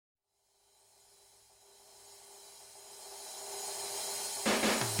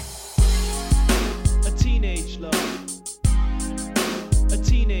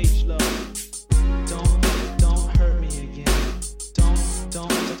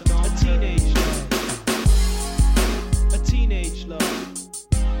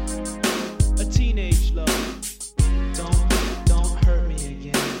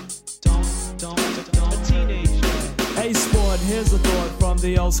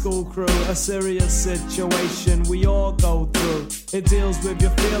school crew, a serious situation we all go through. It deals with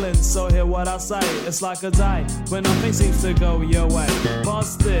your feelings, so hear what I say. It's like a day when nothing seems to go your way.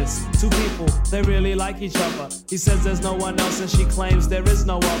 Bust this, two people, they really like each other. He says there's no one else and she claims there is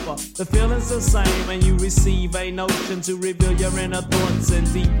no other. The feeling's the same and you receive a notion to reveal your inner thoughts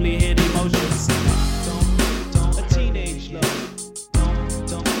and deeply hid emotions. Don't, a teenage love.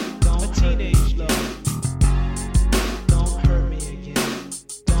 Don't, a teenage love. Don't hurt me again.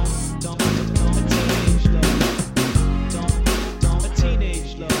 Don't, a teenage love. Don't, a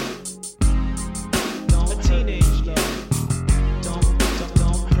teenage love. Don't, a teenage love.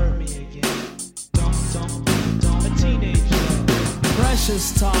 Don't hurt me again. Don't, a teenage love. Precious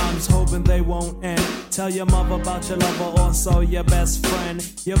times, hoping they won't end. Tell your mother about your lover, also your best friend.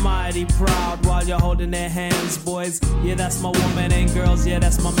 You're mighty proud while you're holding their hands, boys. Yeah, that's my woman, and girls, yeah,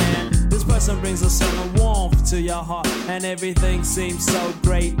 that's my man. This person brings a certain warmth to your heart, and everything seems so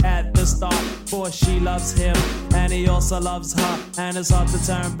great at the start. For she loves him, and he also loves her, and it's hard to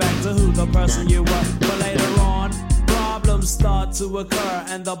turn back to who the person you were. But later on, problems start to occur,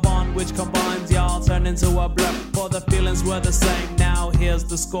 and the bond which combines y'all turn into a blur. For the feelings were the same, now here's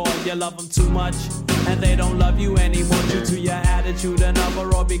the score. You love them too much, and they don't love you anymore due to your attitude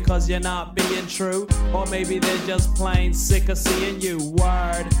another, or because you're not being true, or maybe they're just plain sick of seeing you.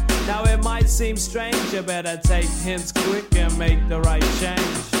 Word. Now it might seem strange, you better take hints quick and make the right change.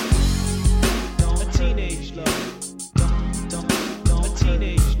 Don't a teenage love. Don't a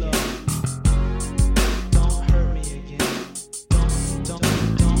teenage love. Don't hurt me again.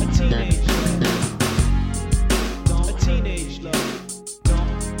 Don't a teenage love. Don't a teenage love.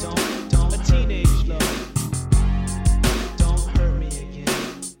 Don't a teenage love. Don't hurt me again.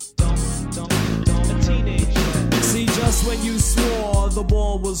 Don't a teenage love. See, just when you swore the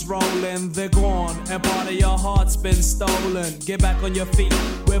ball was rolling, they're gone, and part of your heart's been stolen. Get back on your feet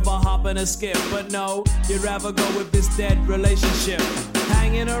with a hop and a skip, but no, you'd rather go with this dead relationship.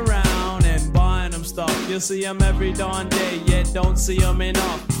 Hanging around and buying them stuff. You see them every darn day, yet don't see them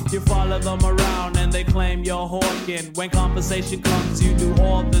enough. You follow them around and they claim you're hawking. When conversation comes, you do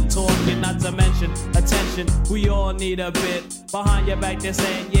all the talking. Not to mention attention, we all need a bit. Behind your back they're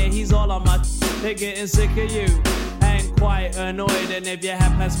saying, yeah, he's all on my they're getting sick of you and quite annoyed. And if you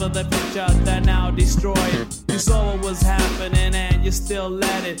have plans for the future, they're now destroyed. You saw what was happening and you still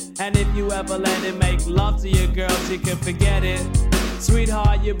let it. And if you ever let it make love to your girls, you can forget it.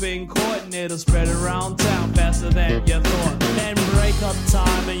 Sweetheart, you've been caught and it'll spread around town faster than you thought. Then break up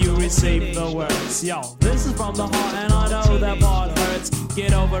time and you receive the words. Yo, this is from the heart and I know that part hurts.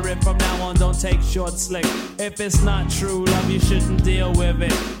 Get over it from now on, don't take short slick. If it's not true love, you shouldn't deal with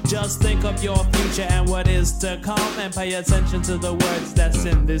it. Just think of your future and what is to come, and pay attention to the words that's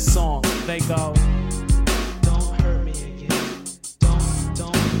in this song. They go, don't hurt me again.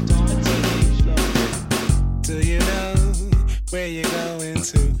 Don't a teenage love. Do you know where you going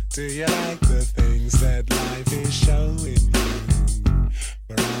to? Do you like the things that life is showing you?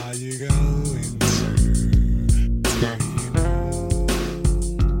 Where are you going to? Do you know?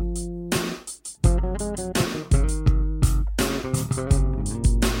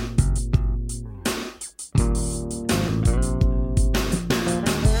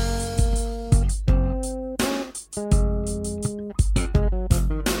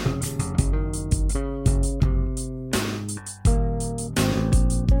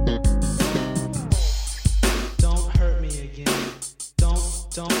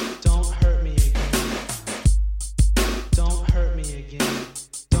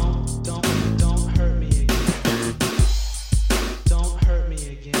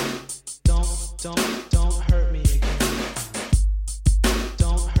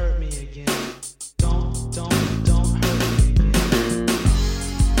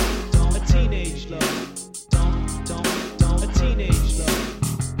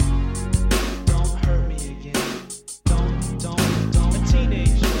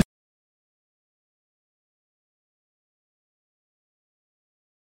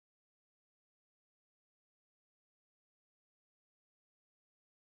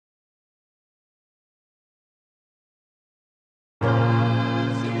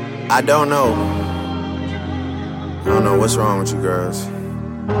 I don't know what's wrong with you girls.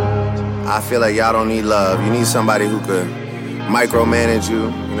 I feel like y'all don't need love. You need somebody who could micromanage you, you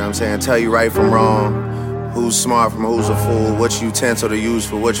know what I'm saying? Tell you right from wrong, who's smart from who's a fool, which utensil to use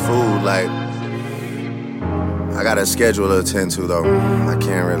for which food. Like, I got a schedule to attend to though. I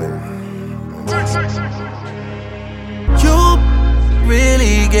can't really. You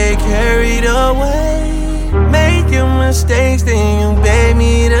really get carried away, making mistakes, then you beg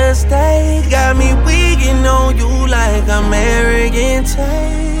me to stay. Got me weaking on you like I'm arrogant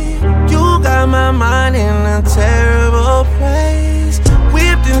tape. got my mind in a terrible place.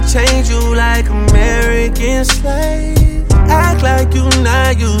 Whipped and changed you like American slaves. Act like you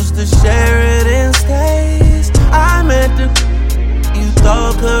not used to Sheridan stays. I met the you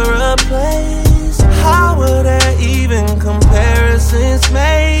thought could replace. How were there even comparisons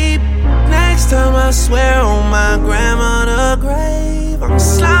made? Next time I swear on my grandmother's grave, I'm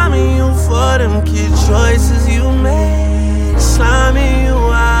sliming you for them kid choices you made. Sliming you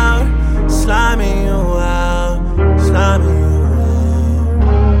out, sliming you out, sliming you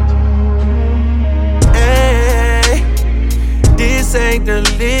out. Hey, this ain't the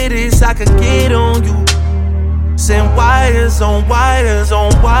latest I could get on you. Send wires on wires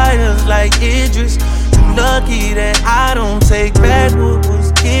on wires like Idris. You lucky that I don't take back what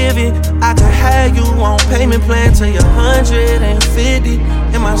was given. I could have you on payment plan till you're 150.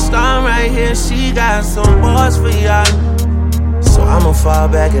 And my star right here, she got some bars for y'all. So I'ma fall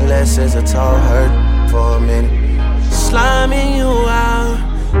back and let SZA talk hurt for a minute. Sliming you out,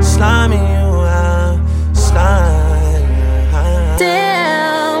 sliming you out, sliming you out.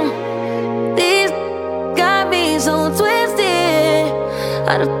 Damn, these got me so twisted.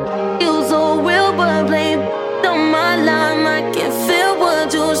 How the you so real, but blame on my line. I can feel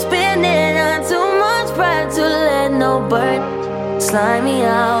what you're spinning. Not too much pride to let no bird slide me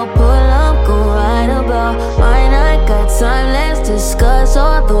out. Pull up, go right about mine. I got time, let's discuss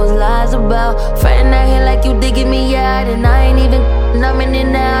all those lies about friend out here like you digging me out, and I ain't even numbing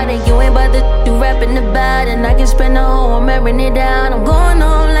it out, and you ain't about to do rapping about, and I can spend the whole I'm airing it down. I'm going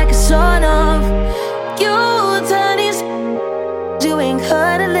on like a sort of. You tell these you ain't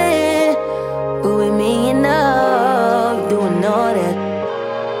cuddling, but with me you know, doing all that.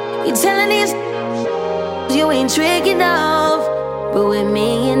 You telling these you ain't tricking off, but with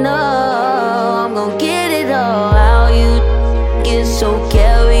me you know, I'm gon' get it all. How you get so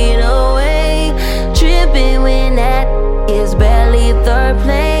carried away, tripping when that is barely third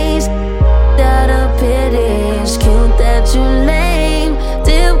place. That a pity, it's cute that you lame.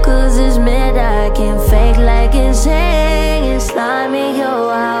 Dip cause it's mid, I can fake like it's hanging. Sliming you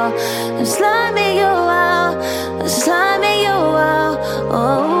out, and sliming you out, and sliming you out.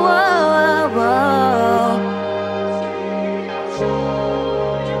 Oh, oh, oh, oh.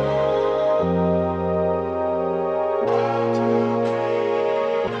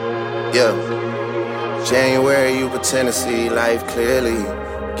 Yeah. January, you pretend to see life clearly,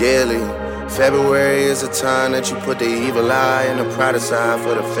 gaily. February is a time that you put the evil eye and the pride aside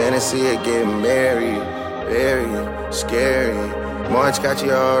for the fantasy of getting married. Very scary. March got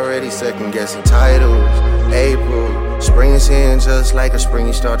you already second guessing titles. April, spring is here just like a spring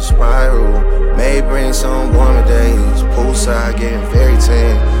you start to spiral. May bring some warmer days, poolside getting very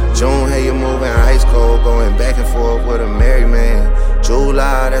tan. June, hey, you moving ice cold, going back and forth with a married man.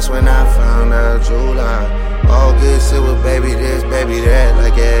 July, that's when I found out. July, August, it was baby this, baby that,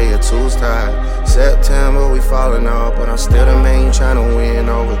 like yeah, your tools tied. September, we falling off, but I'm still the man you tryna win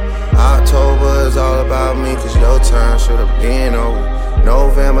over. October is all about me, cause your time should've been over.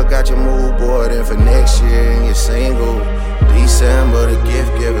 November got your mood board in for next year and you're single. December, the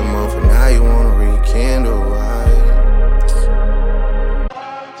gift giving month, and now you wanna rekindle.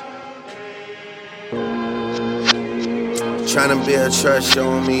 Tryna build trust,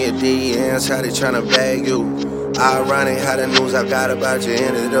 showing me your DMs, how they tryna bag you. Ironic how the news I got about you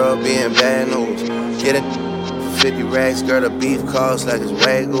ended up being bad news. Get it for 50 racks, girl, the beef costs like it's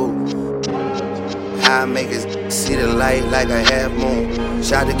Wagyu. How I make it see the light like a half moon.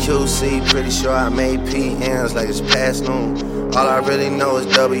 Shot to QC, pretty sure I made PMs like it's past noon. All I really know is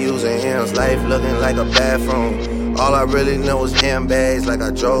W's and M's, life looking like a bathroom. All I really know is handbags like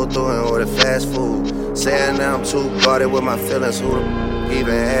I drove through and ordered fast food. Saying now I'm too guarded with my feelings, who the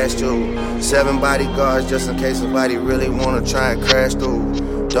even asked you? 7 bodyguards just in case somebody really wanna try and crash through.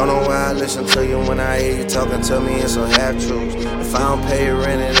 Don't know why I listen to you when I hear you talking to me in some half-truths. If I don't pay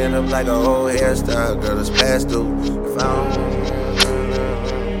rent, it end up like a whole hairstyle, girl, it's past due. If I don't...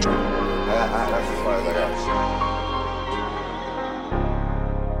 That's as far as I got.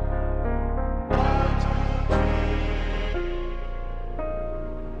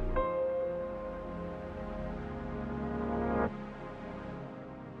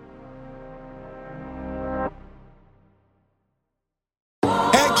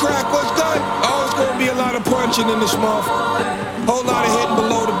 In this motherfucker. Whole lot of hitting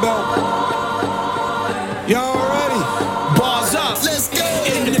below the belt. Y'all ready? Bars up. Let's go.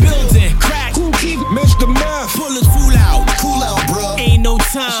 In the building. Crack. Mr. Meth. Bullets full out. Cool out, bro. Ain't no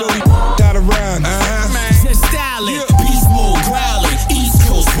time. So we got around. Just styling. Yeah. Beast mode growling. East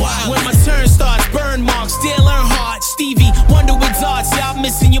Coast wild. When my turn starts, burn marks. Dale Earnhardt. Stevie. Wonder with darts. Y'all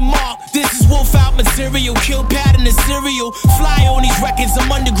missing your mark. This is war. material, kill pattern and cereal. Fly on these records, I'm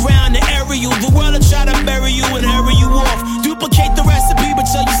underground and aerial. The world will try to bury you and hurry you off. Duplicate the recipe, but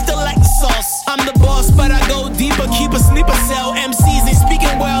yo, you still like the sauce. I'm the boss, but I go deeper, keep a sleeper cell. MCs ain't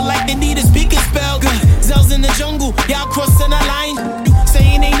speaking well like they need a speaking spell. Zells in the jungle, y'all crossing the line.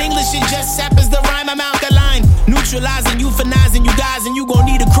 Saying ain't English, it just happens to rhyme, I'm alkaline. Neutralizing, euthanizing you guys, and you gon'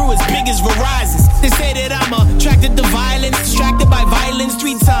 need a crew as big as Verizon's. They say that I'm attracted to violence, distracted by violence.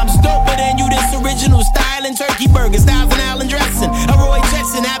 3 times doper than you, this original style. And turkey burgers, Thousand Allen dressing. A Roy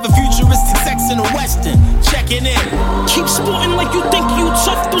Jetson, have a futuristic sex in a western. Checking in. Keep sporting like you think you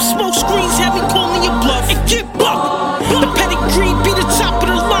tough. Those smoke screens have me calling your bluff. And get bucked. The pedigree be the top of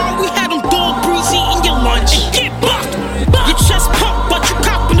the line. We had them dog breeze eating your lunch. And get bucked. Your chest pumped, but you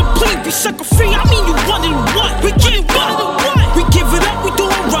copping the plea. Be sucker free, I mean you running what? We get bucked. We give it up, we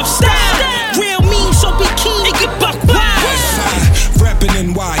doing rough style. Real mean, so be keen and get bucked. Rapping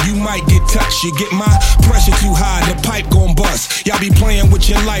NY, you might get touched. You get my pressure too high, the pipe gon' bust. Y'all be playing with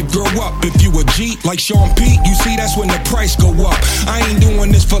your life, grow up. If you a G like Sean Pete, you see that's when the price go up. I ain't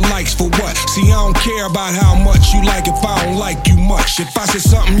doing this for likes, for what? See, I don't care about how much you like if I don't like you much. If I said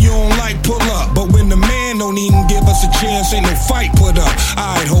something you don't like, pull up. But when the man don't even give us a chance, ain't no fight put up.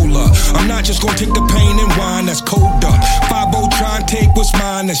 Alright, hold up. I'm not just gonna take the pain and wine, that's cold up. 5-0 try and take what's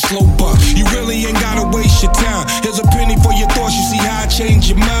mine, that's slow buck. You really ain't gotta waste your time. Here's a penny for your thoughts, you see how I change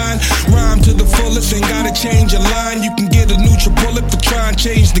your mind. Rhyme to the fullest, ain't gotta change your line. You can get a neutral bullet for trying to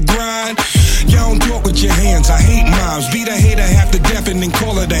change the grind. Y'all don't talk with your hands, I hate mimes. Beat a hater half to death and then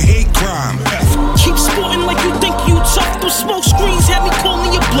call it a hate crime. Keep sporting like you think you tough. Those smoke screens have me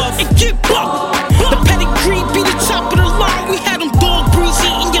calling your bluff. And get bucked. The pedigree be the top of the line. We had them dog breeze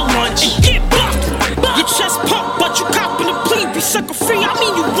eating your lunch. And get bucked. Your chest pumped, but you copping the plea. Be sucker free, I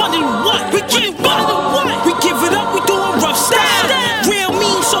mean you running what? We get bucked. We give it up, we doing rough style. Real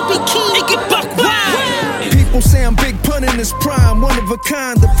mean, so be keen and get bucked. People say I'm big pun in his prime, one of a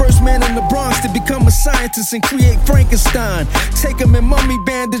kind. The first man in the Bronx to become a scientist and create Frankenstein. Take him in mummy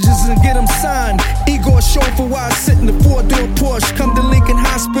bandages and get him signed. Igor chauffeur while I sit in the 4-door Porsche. Come to Lincoln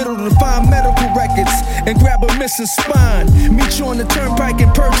Hospital to find medical records and grab a missing spine. Meet you on the turnpike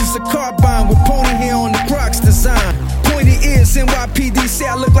and purchase a carbine with pony hair on the Crocs design. Pointy ears, NYPD say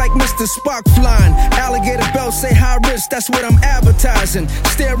I look like Mr. Spark flying. Alligator belt say high risk, that's what I'm advertising.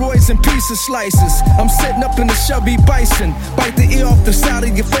 Steroids and pizza slices. I'm sitting up in the Chevy Bison. Bite the ear off the side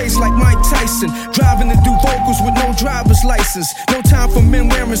of your face like Mike Tyson. Driving to do vocals with no driver's license. No time for men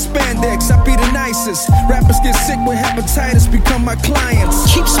wearing spandex, I be the nicest. Rappers get sick with hepatitis, become my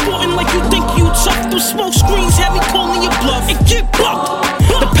clients. Keep sporting like you think you tough. Those smoke screens have me calling your bluff. And get bucked.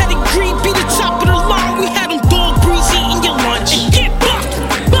 The pedigree be the top of the line. We had them dog breeze eating your lunch. And get bucked.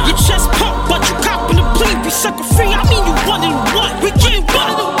 Your chest pumped, but you copping the plea. Be sucker free, I mean you running what? We get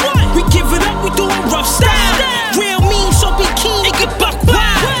bucked. We give it up, we doing rough style. Real mean, so be keen and get bucked.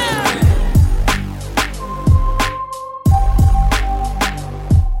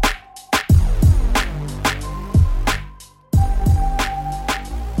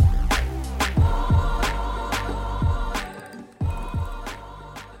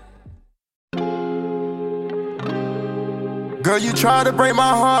 Girl, you tried to break my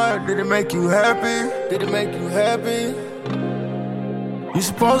heart. Did it make you happy? Did it make you happy? You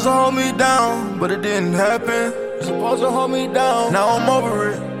supposed to hold me down, but it didn't happen. You supposed to hold me down. Now I'm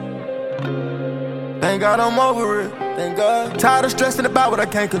over it. Thank God I'm over it. Thank God. Tired of stressing about what I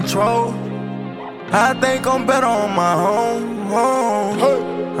can't control. I think I'm better on my own.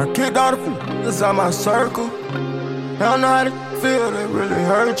 Hey. I kicked all the f***ers out my circle. I don't know how to feel, they really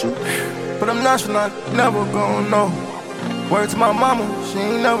hurt you. But I'm not sure, never gonna know. Word to my mama, she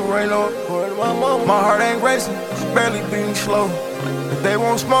ain't never rain no. Word to my mama, my heart ain't racing, it's barely beating slow. If they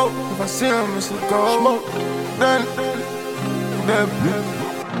won't smoke, if I see them, it's a go. Smoke, then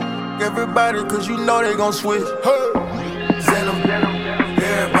everybody, cause you know they gon' switch. Hey. Send them,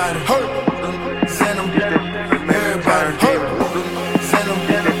 everybody. Hey. Send them, everybody. Hey. Send them,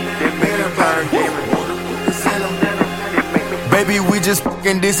 everybody. Send them. Baby, we just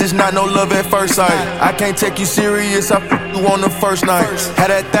fucking, this is not no love at first sight. I can't take you serious, I fuck you on the first night.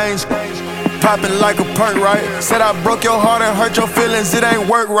 Had that thing popping like a perk, right? Said I broke your heart and hurt your feelings, it ain't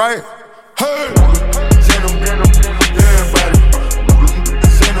work, right? Hey! Send them, everybody.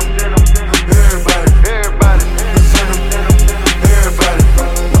 Send them, everybody. Everybody. Send them, everybody.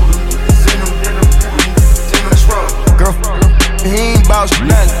 Send them, girl, he ain't bout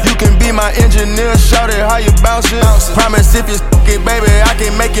nothing. You can be my engineer, shout it how you bouncing. Promise if you it, baby, I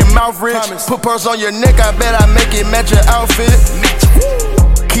can make your mouth rich. Put purse on your neck, I bet I make it match your outfit.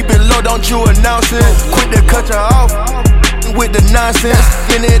 Keep it low, don't you announce it. Quick to cut you off. ain't with the nonsense.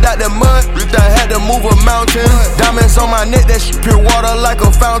 Getting it out the mud, I had to move a mountain. Diamonds on my neck, that shit pure water like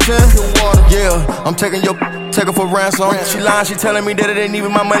a fountain. Yeah, I'm taking your take her for ransom. She lying, she telling me that it ain't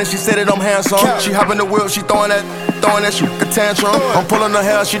even my money. She said that I'm handsome. She hopping the wheel, she throwing that shit like a tantrum. I'm pulling her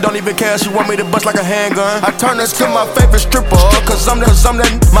hair, she don't even care. She want me to bust like a handgun. I turn her to my favorite stripper, cause I'm that.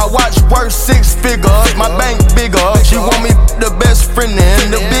 My watch worth 6 figures, my bank bigger. She want me the best friend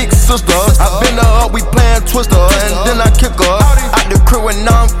and the big sister. I bend her up, we playing Twister, and then I kick her out the crib when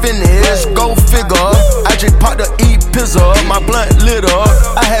I'm finished. Go figure. I just popped to eat pizza, my blunt lit up.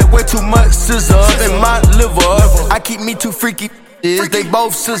 I had way too much scissor in my liver. I keep me too freaky, they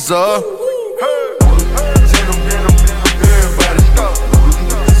both scissor.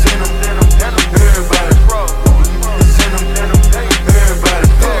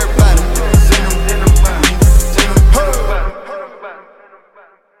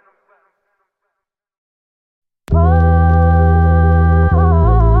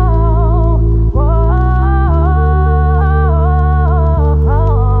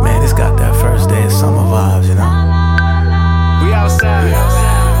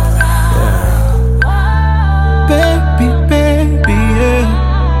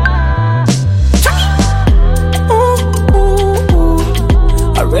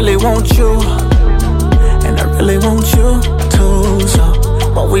 Want you, and I really want you too. So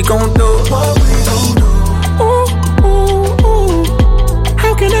what we gon' do? What we gon' do? Ooh, ooh, ooh.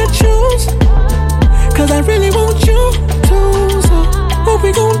 How can I choose? Cause I really want you too. So what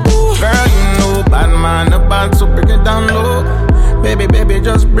we gon' do? Girl, you know bad man about, so bring it down low. Baby, baby,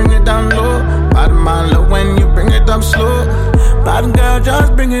 just bring it down low. Bad man love when you bring it up slow. Bad girl,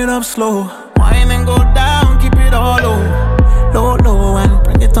 just bring it up slow. Wine and go down, keep it all low. Low, low, and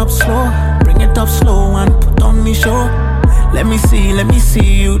bring it up slow. Bring it up slow and put on me show. Let me see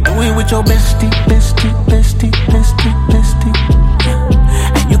you do it with your bestie, bestie, bestie, bestie, bestie.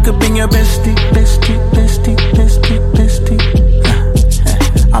 And you could bring your bestie, bestie, bestie, bestie, bestie.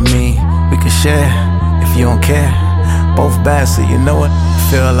 I mean, we can share if you don't care. Both bad, so you know what I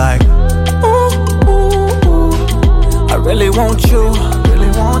feel like. Ooh, ooh, ooh. I really want you,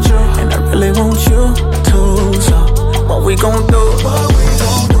 and I really want you too. So what we gon' do? What we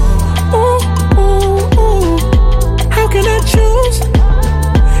gon' do? Ooh, ooh, ooh. How can I choose?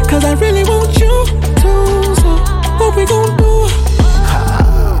 Cause I really want you too. So what we gon' do?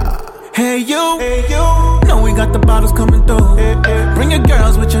 Hey you, know we got the bottles coming through. Bring your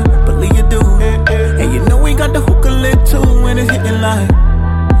girls with you, believe you do. And you know we got the hookah lit too when it's hitting like.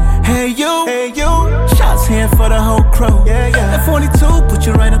 Hey you, shots here for the whole crew. That 42 put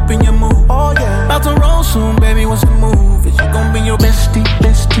you right up in your mood. Oh yeah, about to roll soon, baby. What's the move? Is you gon' be your bestie,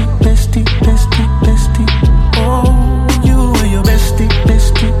 bestie, bestie, bestie, bestie? Oh, you and your bestie,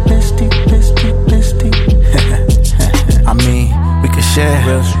 bestie, bestie, bestie, bestie. I mean, we can share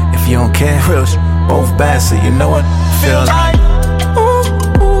if you don't care. Both bad, so you know what I feel like. Ooh,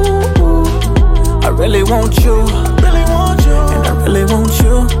 ooh, ooh. I really want you, and I really want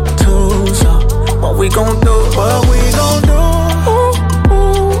you too. So what we gon' do? What we gon' do? Ooh,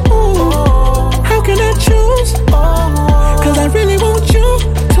 ooh, ooh. How can I choose? Cause I really want you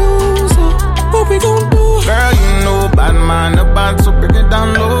too. So what we gon' do? Girl, you know bad man about, so bring it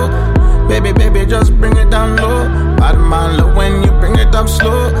down low. Baby, baby, just bring it down low. Bad man love when you bring it up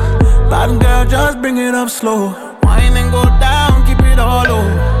slow. Bad girl, just bring it up slow. Wine and go down, keep it all low.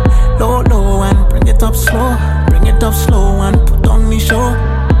 Low, low, and bring it up slow. Bring it up slow and put on me show.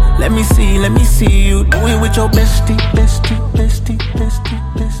 Let me see you do it with your bestie, bestie, bestie, bestie,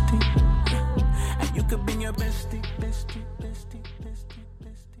 bestie. And you could bring your bestie, bestie, bestie, bestie,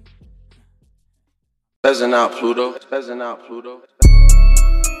 bestie. Peasant out, Pluto.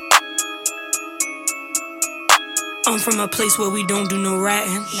 I'm from a place where we don't do no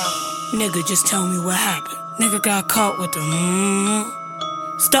ratting. No. Nigga, just tell me what happened. Nigga got caught with the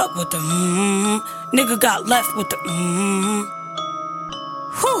stuck with the nigga got left with the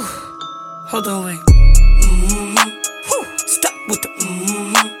Whew. Hold on, wait. Whew. Stuck with the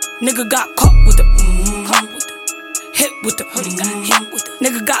nigga got caught with the hit with the hit with the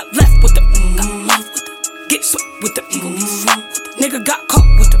nigga got left with the get swept with the nigga got caught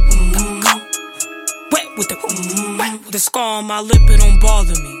with the wet with the the scar on my lip, it don't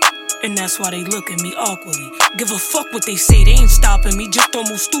bother me. And that's why they look at me awkwardly. Give a fuck what they say, they ain't stopping me. Just don't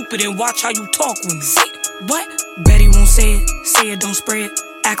move stupid and watch how you talk with me. Say what? Betty won't say it, don't spray it.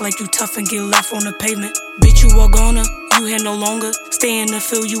 Act like you tough and get left on the pavement. Bitch, you are gonna, you here no longer. Stay in the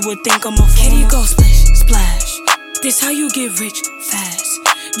field, you would think I'm a fool. Kitty go splish, splash. This how you get rich fast.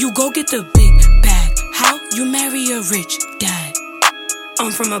 You go get the big bag. How? You marry a rich dad.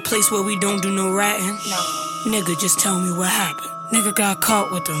 I'm from a place where we don't do no ratting. No. Nigga, just tell me what happened. Nigga got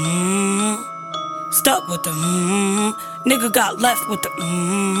caught with the stuck with the nigga got left with the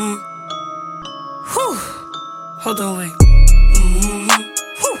whew. Hold on, wait.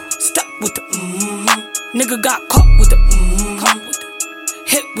 Whew. Stuck with the nigga got caught with the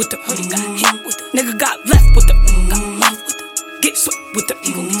hit with the got hit with the nigga got left with the get swept with the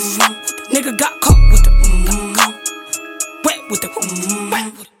nigga got caught with the wet with the wet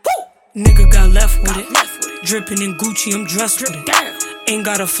with it. Nigga got left with it. Drippin' in Gucci, I'm dressed with it. Ain't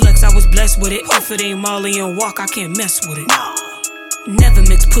gotta flex, I was blessed with it. If it ain't Molly and walk, I can't mess with it. Never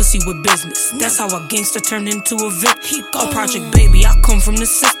mix pussy with business. That's how a gangster turned into a victim. A project baby, I come from the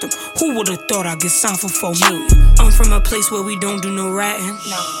system. Who would've thought I'd get signed for 4 million? I'm from a place where we don't do no ratting.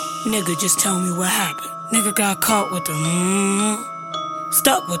 Nigga, just tell me what happened. Nigga got caught with the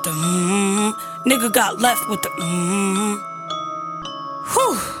stuck with the nigga got left with the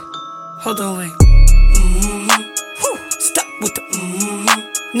whew. Hold on, wait. Whew. Stuck with the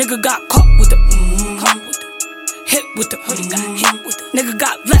nigga got caught with the hit with the got hit with the nigga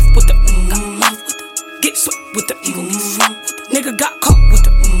got left with the get swept with the nigga got caught with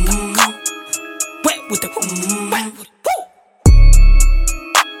the wet with the wet with it.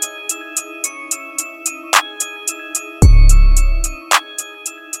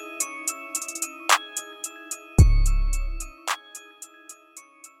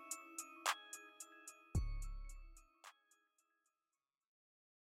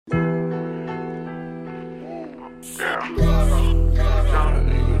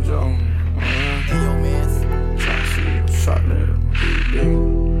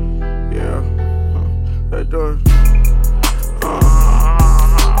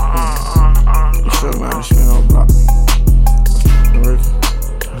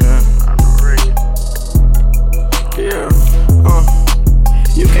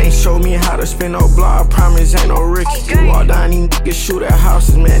 Spin no block, promise ain't no Ricky. Walk down, these niggas shoot at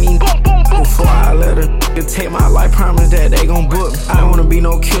houses, man. These before I let a nigga take my life, promise that they gon' book me. I don't wanna be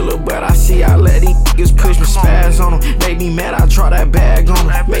no killer, but I see I let these niggas push me, spaz on them. Make me mad, I draw that bag on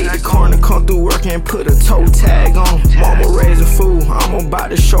them. Made the corner come through work and put a toe tag on them. Mama raised a fool, I'm about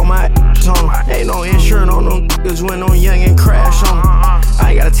to show my ass on them. Ain't no insurance on them niggas when on young and crash on them.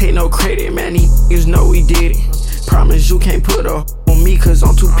 I ain't gotta take no credit, man. These niggas know we did it. Promise you can't put a on me cause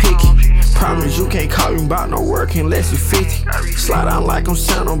I'm too picky. Promise you can't call me about no work unless it's 50. Slide out like I'm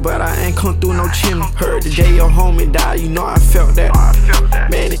Santa, but I ain't come through no chimney. Heard the day your homie died, you know I felt that.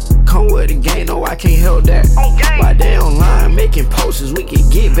 Man, it come with the game, no I can't help that. Why they online making posters, we can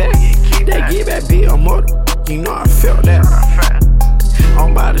get back. That get back be a mother, you know I felt that.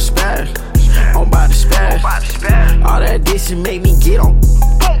 I'm about to spaz, I'm about to spaz. All that dissing make me get on.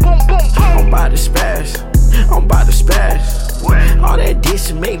 I'm about to spaz, I'm about to spaz. All that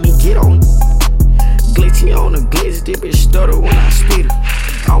dissing make me get on. Glitchy on the glitz, this bitch stutter when I spit it.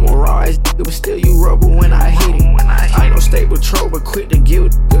 I'm a raw ass nigga, but still you rubber when I hit it. I ain't no state patrol, but quick to give a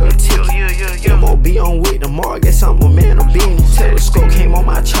ticket. MOB on with tomorrow, guess I'm a man of business. Telescope came on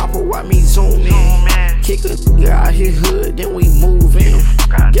my chopper, watch me zoom in. Kick a nigga out his hood, then we move in.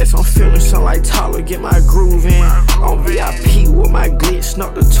 Guess I'm feeling something like Tyler, get my groove in. On VIP with my glitch,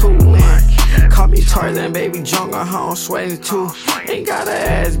 snuck the tool in. Call me Tarzan, baby, jungle, how I'm sweating too. Ain't got a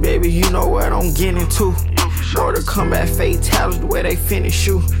ass, baby, you know what I'm getting to. Or the comeback fatalities, the way they finish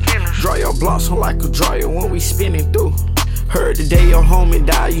you. Draw your blocks on like a dryer when we spinning through. Heard the day your homie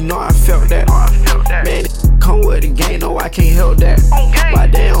died, you know I felt that. Man, it come with the game, no I can't help that. Why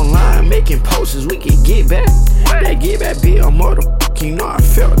they online making posters, we can get back. That get back be a motherfucker, you know I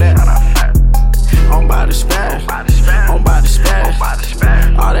felt that. I'm about to spaz, I'm about to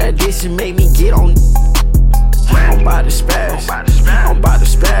spaz. All that dissing make me get on. I'm about to spaz, I'm about to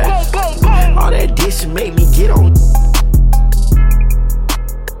spaz. All that dissing make me get on.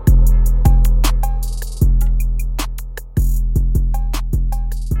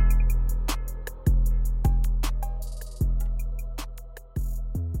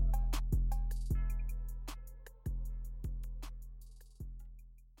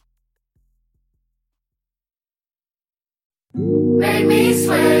 Make me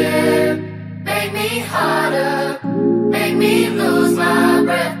sweat, make me harder, make me lose my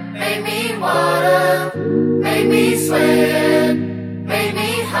breath, make me water, make me sweat, make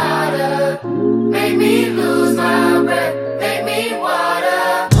me harder, make me lose my breath, make me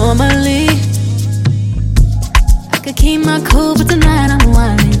water. Normally, I could keep my cool, but tonight I'm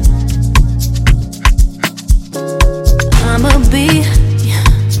whining. I'ma be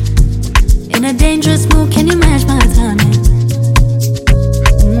in a dangerous mood, can you match my timing?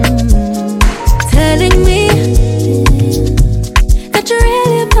 Telling me that you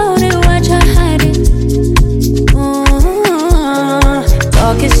really about it, what you're hiding.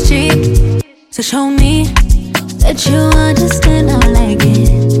 So show me that you understand how I like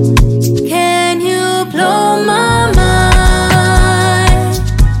it. Can you blow my mind?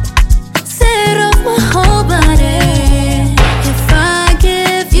 Set off my whole body. If I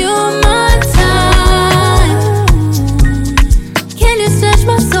give you my time, can you snatch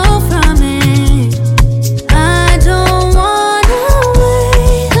my soul from me? I don't wanna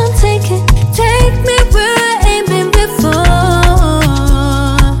wait. Come take me where I ain't been before.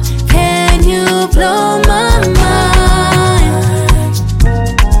 Can you blow my mind?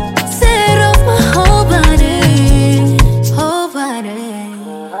 Set off my whole body, whole body.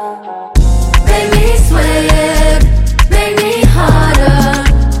 Make me sweat, make me harder,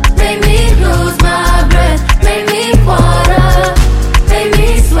 make me lose my breath, make me water, make me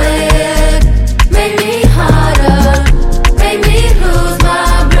sweat, make me harder, make me lose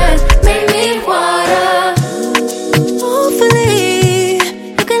my breath, make me water. Hopefully,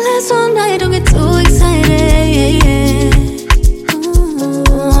 you can last all night, don't get too excited.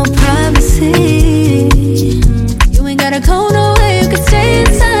 Privacy, you ain't gotta go nowhere, you can stay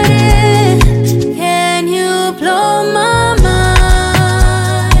inside it. Can you blow my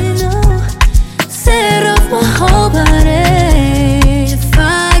mind? Oh, set off my whole body. If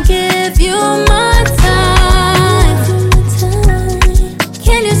I give you my time,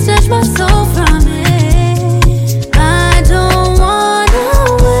 can you snatch my soul from me? I don't wanna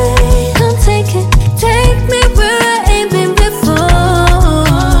wait. Come take me where I ain't been before.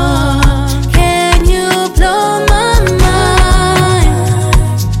 Can you blow my mind?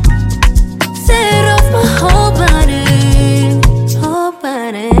 Set off my whole body, whole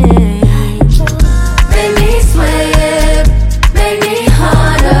body. Make me sweat, make me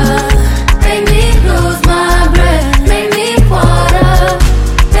harder, make me lose my breath, make me water,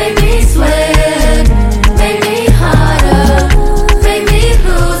 make me sweat, make me harder, make me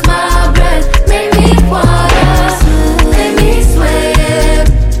lose my breath, make me water, make me sweat,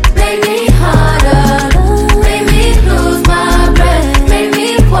 make me harder, make me lose my breath, make me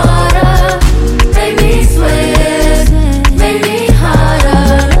water, make me sweat, make me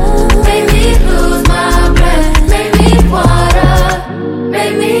harder, make me lose my breath, make me water,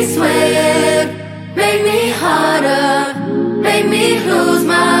 make me sweat, make me harder, make me lose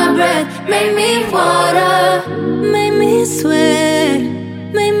my breath, make me water, make me sweat,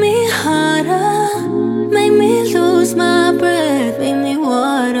 make me harder, make me lose my breath, make me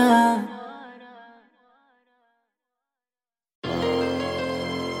water.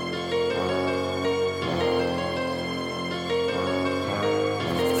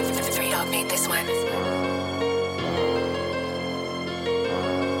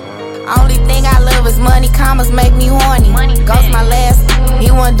 Only thing I love is money, commas make me horny. Ghost my last, he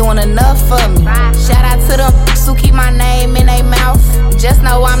wasn't doing enough for me. Shout out to them who keep my name in their mouth. Just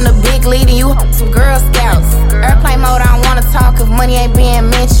know I'm the big lead and you some Girl Scouts. Airplane mode, I don't wanna talk if money ain't being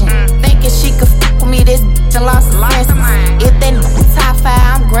mentioned. Thinking she could with me, this and lost his senses. If that top 5,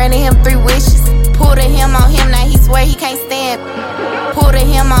 I'm granting him 3 wishes. Pull to him on him, now he swear he can't stand. Pull to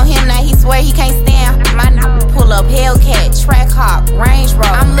him on him, now he swear he can't stand. My pull up Hellcat, Track Hawk, Range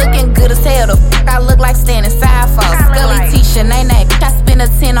Rover. I'm looking good as hell, the I look like standing side for Scully T-shirt, nay. I spend a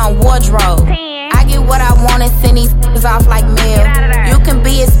 10 on wardrobe. I get what I want and send these off like mail. You can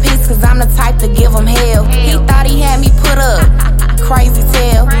be his piece, cause I'm the type to give him hell. He thought he had me put up. Crazy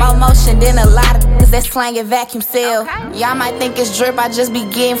tale, more motion than a lot of niggas that slang and vacuum seal. Y'all might think it's drip, I just be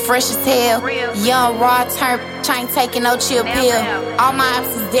getting fresh as hell. Young, raw, turn, ain't taking no chill pill. All my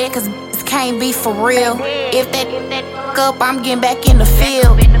options dead, cause can't be for real. If that up, I'm getting back in the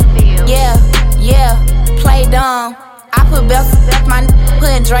field. Yeah, play dumb. I put belts up my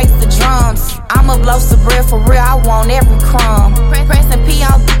putting Drake's the drums. I'ma blow some bread for real, I want every crumb. Pressing P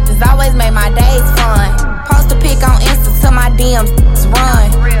on has always made my days fun. Post a pic on Insta till my DMs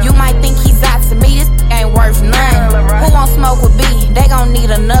run. You might think he's out to me, this ain't worth none. Who won't smoke with B? They gon'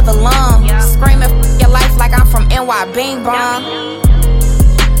 need another lung. Screaming your life like I'm from NY Bing Bong.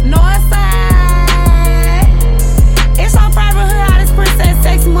 Northside, it's on private hood, how this princess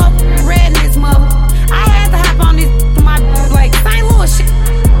takes him up, red in this mother. I had to hop on this, my like St. Louis shit.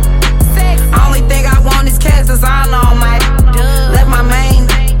 Only thing I want is cash, that's all on my left my main,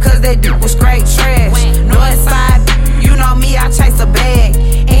 cause that dude was straight trash. Northside, you know me, I chase a bag.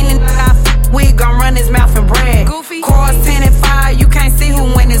 Any I we gon' run his mouth and brag. Cars 10 and 5, you can't see who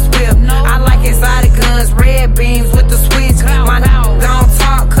win this whip. I like exotic guns, red beams with the switch. My gon'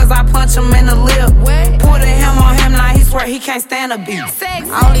 talk, cause I punch him in the lip. Put a him on him, now he swear he can't can't stand a beat.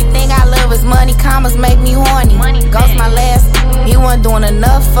 Only thing I love is money, commas make me horny. Ghost my last, he wasn't doing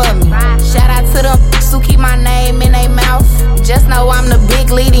enough for me. Shout out to them who keep my name in their mouth. Just know I'm the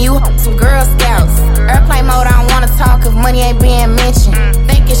big lead and you some Girl Scouts. Airplane mode, I don't wanna talk if money ain't being mentioned.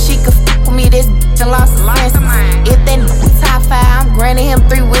 Thinking she could fuck with me, this bitch and lost his senses. If that top 5, I'm granting him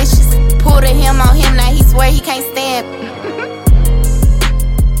 3 wishes. Pulled a him on him, now he swear he can't stand.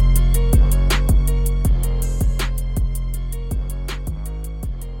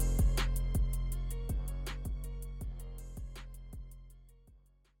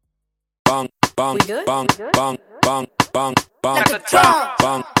 We good? Bang, bang, bang, bang, bang, like a drum.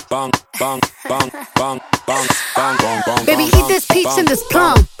 Bang, bang, bang, bang, bang, bang, bang, bang. Baby, eat this peach and this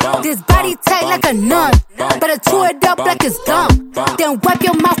plum. This body tight like a nun. Better chew it up like it's gum. Then wipe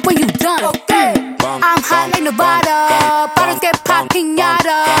your mouth when you done. I'm hot like Nevada. Bottles get pop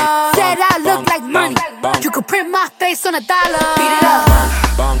pinata. Said I look like money. You could print my face on $1. Beat it up.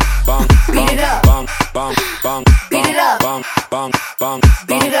 Beat it up. Beat it up.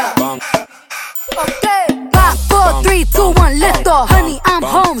 Beat it up. Okay. 5, 4, 3, 2, 1, lift off. Honey, I'm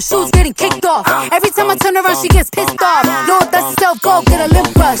home, shoes getting kicked off. Every time I turn around, she gets pissed off. Lord, that's yourself, go get a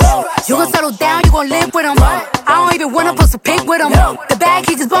lip brush. You gon' settle down, you gon' live with him. I don't even wanna post a pic with him. The bag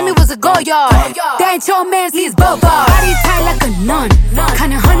he just bought me was a go yard. That ain't your man's, he's both body tight like a nun.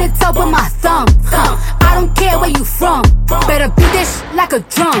 Kinda hunted up with my thumb. I don't care where you from. Better beat this shit like a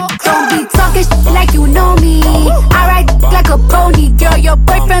drum. Don't be talking shit like you know me. I ride like a pony, girl. Your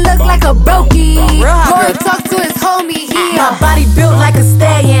boyfriend look like a brokey. Boy, talk to his homie here. My body built like a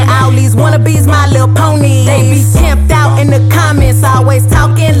stallion. All these wannabes, my little pony. They be pimped out in the comments, always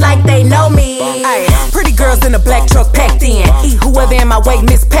talking like they know me. Ay, pretty girls in a black truck packed in. Eat whoever in my way,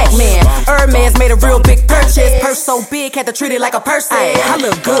 Miss Pac-Man. Hermes made a real big purchase. Purse so big, had to treat it like a person. I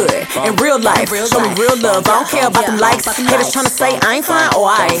look good in real life. Show me real love. I don't care about them likes. Haters tryna say I ain't fine or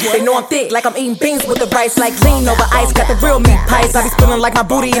I ain't. They know I'm thick, like I'm eating beans with the rice. Like lean over ice, got the real meat pies. I be spilling like my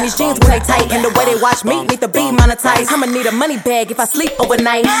booty in these jeans when they tight. And the way they watch me, need to be monetized. I'ma need a money bag if I sleep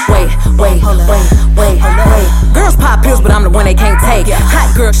overnight. Wait. Girls pop pills, but I'm the one they can't take.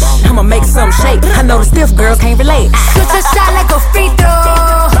 Hot girl, I'ma make some shake. I know the stiff girls can't relate. Shoot your shot like a free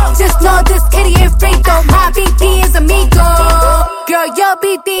throw. Just know this kitty ain't free throw. My BD is amigo. Girl, your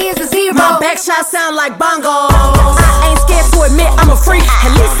BD is a 0. My back shot sound like bongo. I ain't scared to admit I'm a freak.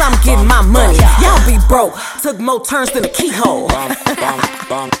 At least I'm getting my money. Y'all be broke. Took more turns than a keyhole.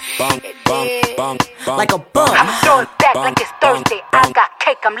 Like a bum. I'm throwing back like it's Thursday. I got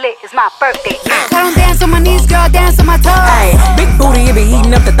cake, I'm lit, it's my birthday. I don't dance on my knees, girl, dance on my toes. Ay, big booty, it be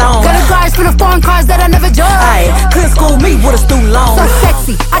heating up the thong. Got a guards for the foreign cars that I never drove. Ay, couldn't school me with a stool long. So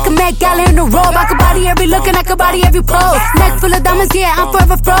sexy, I can make gala in the robe. I can body every look and I can body every pose. Neck full of diamonds, yeah, I'm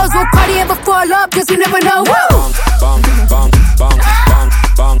forever froze. Won't party ever fall up, cause you never know. Woo!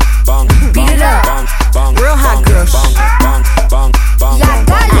 Beat it up. Real hot girl. La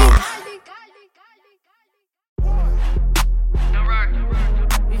Gali.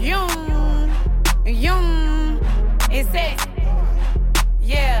 It's sexy.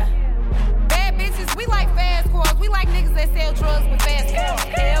 Yeah. Bad bitches, we like fast cars. We like niggas that sell drugs with fast cars.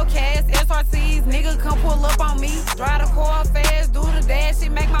 Hellcats, SRCs, nigga come pull up on me. Drive the car fast, do the dash,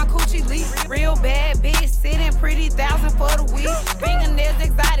 it make my coochie leak. Real bad bitch, sitting pretty, 1,000 for the week. Fingernails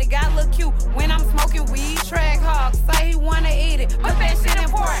exotic, got look cute when I'm smoking weed. Track hawk, say he wanna eat it, but that shit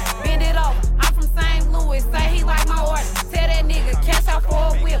important. Bend it over, I'm from St. Louis, say he like my order. Tell that nigga, cash out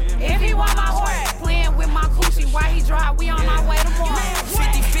for a whip, if he want my horse. Playing with my coochie, why he drive, we on our way to war.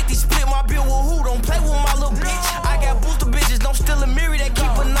 50-50, split my bill with who, don't play with my little bitch. I got booster bitches, don't steal a mirror, that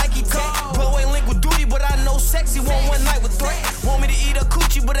keep a Nike tag. Blow ain't link with duty, but I know sexy, want one night with threat. Want me to eat a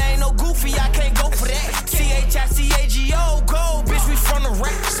coochie, but I ain't no goofy, I can't go for that. CHICAGO, go, bitch, we from the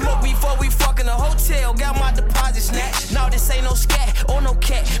rack. Smoke before we fuck in the hotel, got my deposit snatched. No, this ain't no scat or no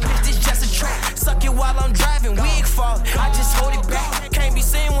cat, bitch, this just a trap. Suck it while I'm driving, wig fall, I just hold it back. Can't be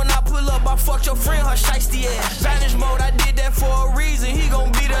seen when I pull up, I fucked your friend, her shiesty ass. Vanish mode, I did that for a reason, he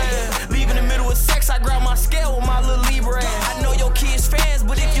gon' be there. Leave in the middle of sex, I grab my scale with my little Libra ass. I know your kids fans,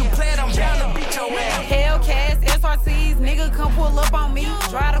 but if you play it, I'm bound to beat your ass. Hellcats, SRCs, nigga come pull up on me.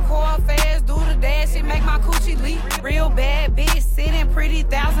 Drive the car fast, do the dash, it make my coochie leak. Real bad bitch, sitting pretty,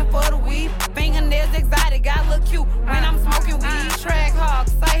 1,000 for the weed. Fingernails exotic, got look cute when I'm smoking weed. Track hawk,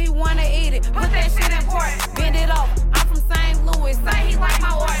 say he wanna eat it, put that shit in port. Bend it over, I'm from St. Louis, say he like my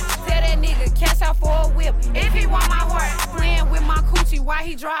horse. Tell that nigga, cash out for a whip, if he want my horse. Playing with my coochie, why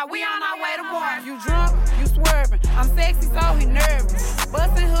he drive, we on our way to war. You drunk, you swerving, I'm sexy, so he nervous.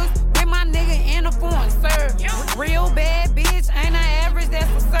 Bustin' hooks with my nigga in the foreign serve. Real bad bitch, ain't an average,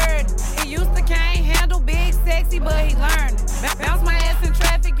 that's absurd. He used to can't handle big sexy, but he learned.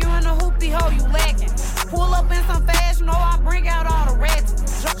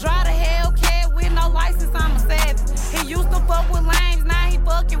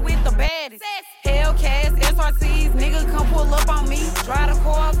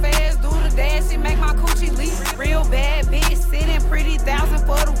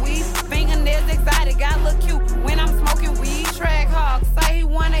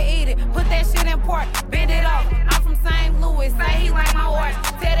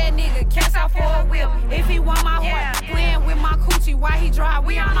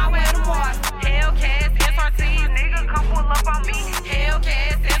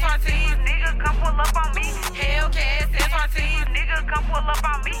 come pull up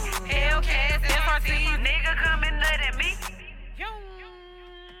on me. Hellcats, SRT, nigga come and nut at me.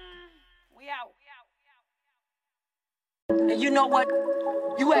 We out. And you know what?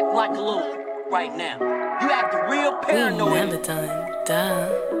 You act like a little right now. You act real paranoid. Never done. Duh.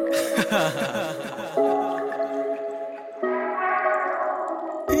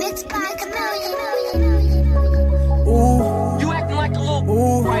 Ooh. You acting like a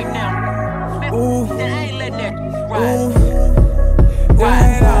little right now. Ooh. And I ain't letting that ride.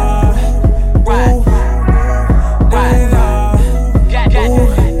 Ride. Ride. Ride.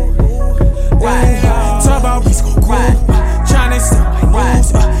 Ride. Talk about beats go cool. Tryna steal my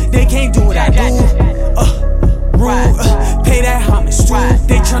moves. They can't do what I do. Rude. Pay that homage too.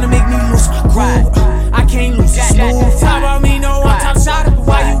 They tryna make me lose my groove. I can't lose it smooth. Talk about me, no one top shot.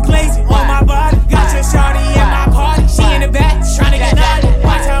 Why you glazing on my body? Got your shawty at my party. She in the back, tryna get naughty.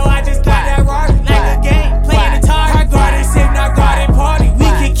 Watch how I just got that Rari. Like a game, playing the target. Hard guarded, safe, not guarded party. We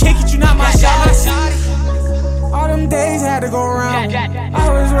can kick it, you not my shawty. All them days had to go around. I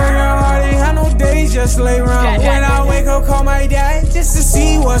was working hard, ain't had no days, just lay around. When I wake up, call my dad just to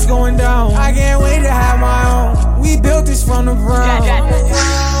see what's going down. I can't wait to have my own. We built this from the ground.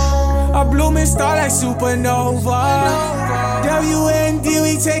 A blooming star like supernova. WND,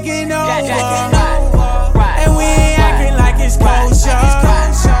 we taking over. And we ain't acting like it's kosher.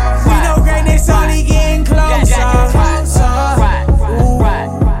 We know greatness only getting closer.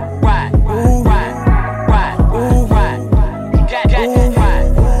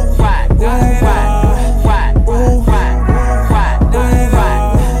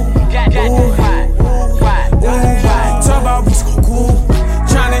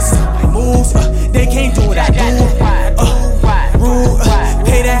 They can't do what I do. Rude.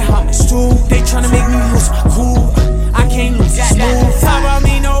 Pay that homage too. They tryna make me lose my cool. I can't lose it smooth. Talk about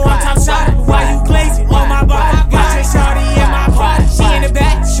me, no one top shot. Why you glazing on my body? Got your shawty in my party. She in the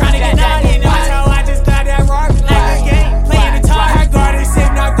back, tryna get naughty. Watch how I just got that Rari. Like a game, playing the target. Hard guarded,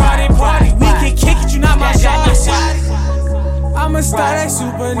 safe, not guarded party. We can kick it, you not my shawty. I'ma start like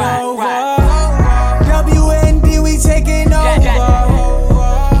supernova. WND, we taking over.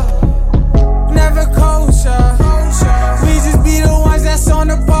 Never kosher. We just be the ones that's on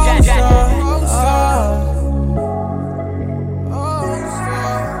the poster.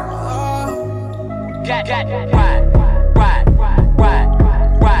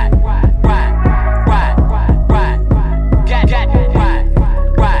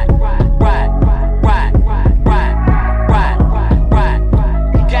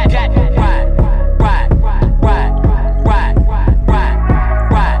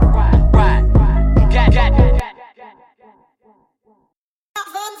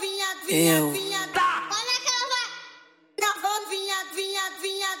 Ew.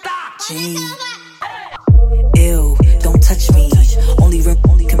 Ew, don't touch me. Only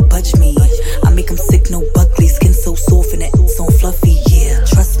can budge me. I make him sick, no Buckley. Skin so soft and that so fluffy. Yeah,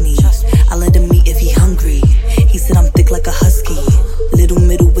 trust me. I let him eat if he hungry. He said I'm thick like a husky. Little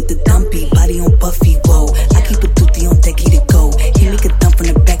middle with the dumpy. Body on Buffy, whoa. I keep a toothy on deck, he to go. He make a dump from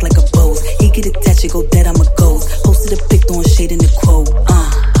the back like a Bose. He get attached, it go dead, I'm a ghost. Posted a pic, throwing shade in the quote.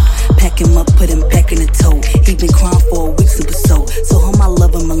 Pack him up, put him back in the tote. He been crying for a week, super so. So home I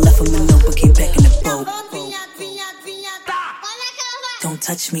love him, I left him a note, but came back in the boat. Don't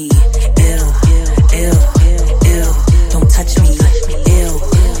touch me, ew, ew, ew. Don't touch me, ew,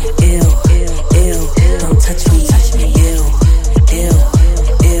 ew, ew. Don't touch me, ew, ew,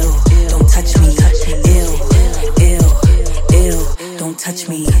 ew. Don't touch me, ew, ew, ew. Don't touch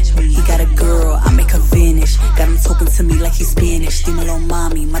me. He got a girl, I make her vanish. Got him talking to me like he's Spanish. Dímelo,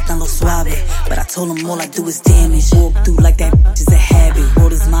 mami, matando suave. But I told him all I do is damage. Walk through like that is a habit.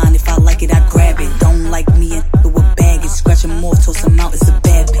 World is mine, if I like it, I grab it. Don't like me and with baggage. Scratch him off, toss him out, it's a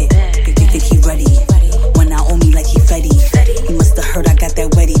bad pit. Think he ready. When I owe me like he Fetty. He musta heard I got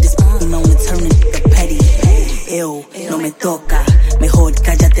that wetty. This known to turn into petty. Ew, no me toca. Mejor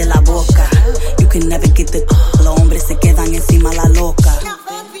cállate la boca. You can never get the los hombres se quedan encima la loca.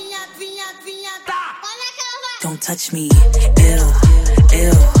 Don't touch me, ew,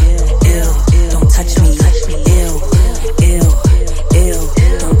 ew, ew. Don't touch me, ew, ew, ew.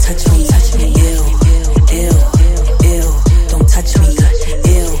 Don't touch me, ew, ew, ew. Don't touch me,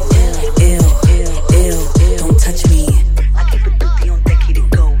 ew, ew, ew. Don't touch me. I keep it dirty on deck, he to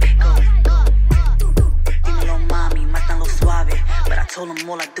go. Dímelo, mami, matando suave. But I told him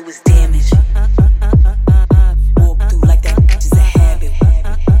all I do is damage.